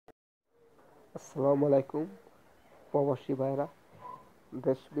আসসালামু আলাইকুম প্রবাসী ভাইরা,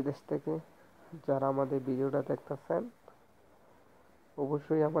 দেশ বিদেশ থেকে যারা আমাদের ভিডিওটা দেখতেছেন,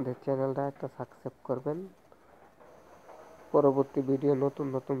 অবশ্যই আমাদের চ্যানেলটা একটা সাবস্ক্রাইব করবেন পরবর্তী ভিডিও, নতুন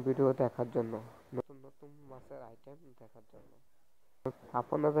নতুন ভিডিও দেখার জন্য, নতুন নতুন মাছের আইটেম দেখার জন্য।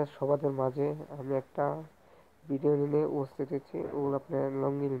 আপনাদের সবাদের মাঝে আমি একটা ভিডিও নিয়ে উপস্থিত হয়েছি। ওগুলো আপনার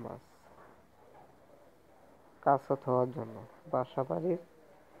লঙ্গিল মাছ কাছে খাওয়ার জন্য, বাসা বাড়ির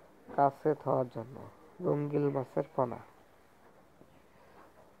কাছে খাওয়ার জন্য লঙ্গিল মাছের পোনা।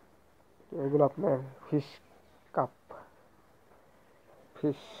 এগুলো আপনার ফিশ কাপ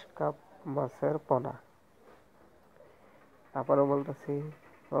ফিশ কাপ মাছের পোনা। আবারও বলতেছি,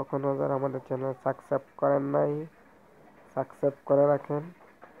 কখনো যারা আমাদের চ্যানেল সাবস্ক্রাইব করেন নাই, সাবস্ক্রাইব করে রাখেন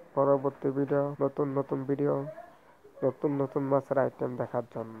পরবর্তী ভিডিও, নতুন নতুন ভিডিও, নতুন নতুন মাছের আইটেম দেখার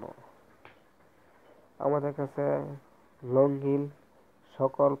জন্য। আমাদের কাছে লংগিল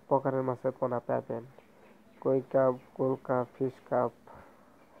সকল প্রকারের মাছের পোনা পাবেন। কই কাপ, গোল কাপ, ফিশ কাপ,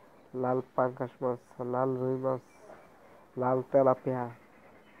 লাল পাঙ্গাস মাছ, লাল রুই মাছ, লাল তেলাপিয়া,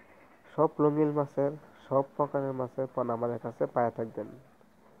 সব লংগিল মাছের সব প্রকারের মাছের পোনা আমাদের কাছে পাওয়া থাকবেন।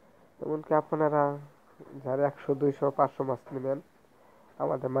 এমনকি আপনারা যারা 100, 200, 500 মাছ নেবেন,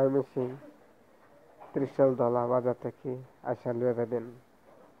 আমাদের ময়মনসিং ত্রিশালদলা বাজার থেকে আসা লিয়ে যাবেন।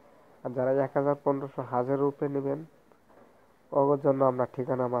 আর যারা 1000, 1500, 1000 উপরে নেবেন, ওর জন্য আমরা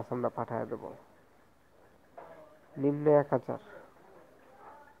ঠিকানা মাছ আমরা পাঠিয়ে দেবো। নিম্ন 1000,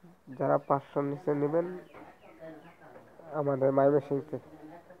 যারা 500 নিচে নেবেন, আমাদের ময়মনসিং থেকে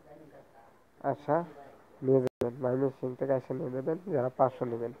আসা নিয়ে যাবেন। ময়মনসিং থেকে আসা নিয়ে যাবেন যারা 500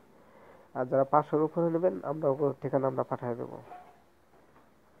 নেবেন। আর যারা 500-র উপরে নেবেন, আমরা ওপর ঠিকানা আমরা পাঠিয়ে দেবো।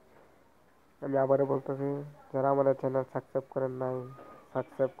 আমি আবারও বলতেছি, যারা আমাদের চ্যানেল সাবস্ক্রাইব করেন নাই,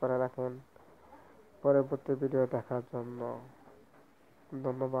 সাবস্ক্রাইব করে রাখেন পরবর্তী ভিডিও দেখার জন্য।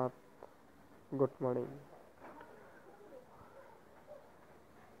 ধন্যবাদ। Good morning.